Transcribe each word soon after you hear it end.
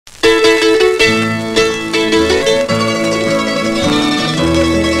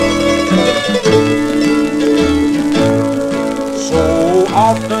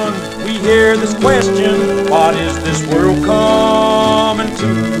hear this question, what is this world coming to?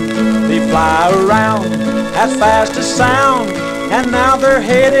 They fly around as fast as sound, and now they're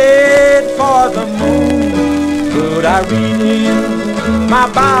headed for the moon. Could I read in my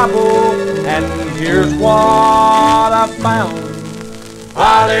Bible, and here's what I found.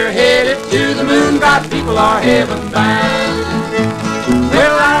 While they're headed to the moon, God's people are heaven bound.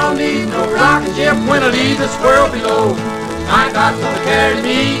 Well, I don't need no rocket ship when I leave this world below. My God's gonna carry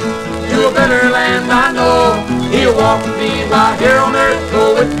me to a better land I know. He'll walk with me while here on earth,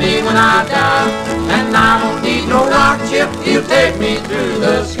 go with me when I die. And I don't need no rocket ship, he'll take me through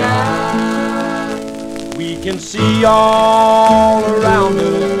the sky. We can see all around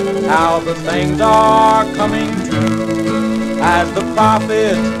us how the things are coming true, as the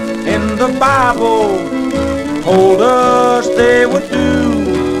prophets in the Bible told us they would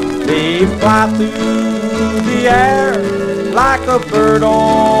do. They fly through the air like a bird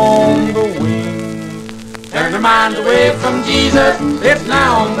on the wing. Turn their minds away from Jesus, it's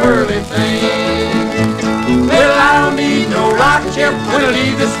now an early thing. Well, I don't need no rocket ship when I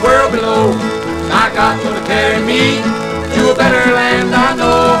leave this world below. My God's gonna carry me to a better land I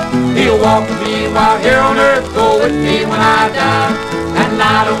know. He'll walk with me while here on earth, go with me when I die. And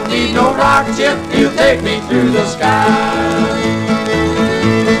I don't need no rocket ship, he'll take me through the sky.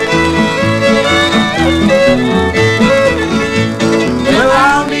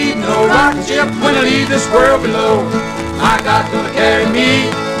 When I leave this world below, my God's gonna carry me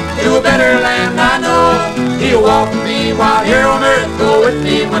to a better land I know. He'll walk with me while here on earth, go with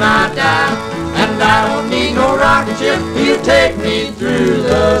me when I die. And I don't need no rocket ship, he'll take me through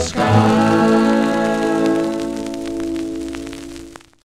the sky.